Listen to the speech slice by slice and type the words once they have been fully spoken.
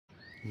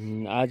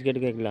आज cat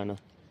cake लाना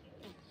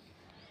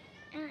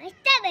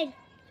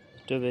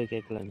strawberry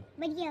cake लाना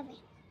बढ़िया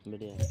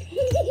बढ़िया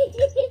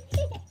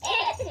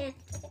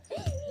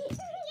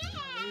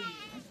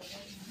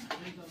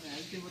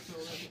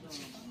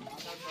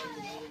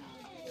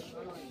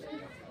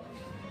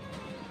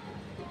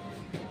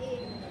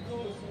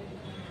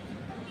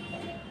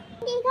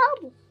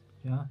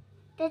क्या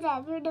तो जा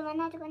वीडियो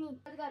बना तो नहीं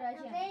बेल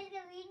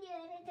का वीडियो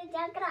है तो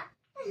जाकरा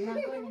ना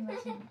कोई नहीं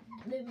मशीन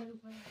दे मेरे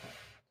ऊपर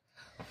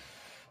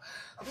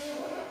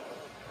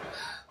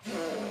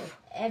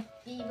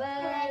happy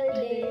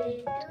birthday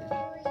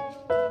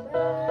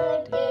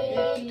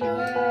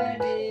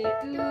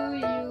to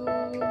you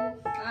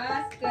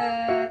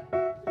Bhasker.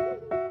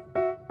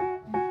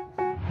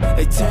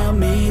 They tell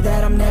me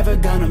that I'm never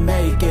gonna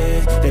make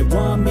it. They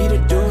want me to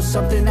do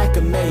something that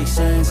could make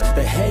sense.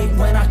 They hate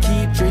when I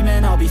keep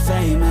dreaming I'll be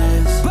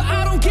famous, but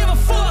I don't give a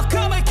fuck,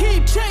 I'ma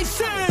keep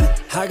chasing.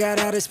 I got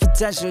all this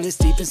potential that's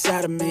deep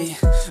inside of me,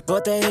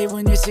 but they hate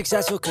when you're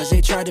successful cause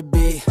they try to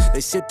be.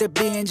 They sit there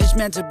being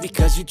judgmental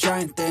because you're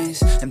trying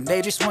things, and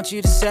they just want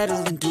you to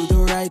settle and do the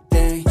right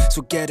thing.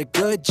 So get a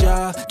good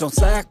job, don't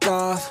slack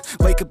off.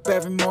 Wake up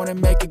every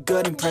morning, make a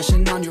good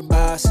impression on your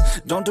boss.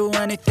 Don't do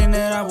anything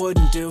that I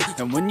wouldn't do,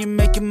 and when you're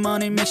making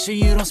money, make sure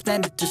you don't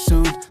spend it too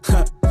soon.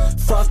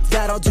 Fuck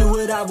that, I'll do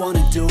what I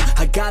wanna do.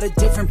 I got a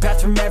different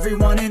path from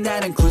everyone and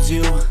that includes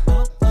you.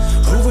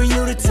 Who are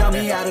you to tell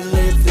me how to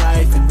live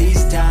life? In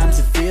these times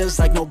it feels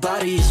like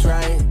nobody's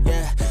right.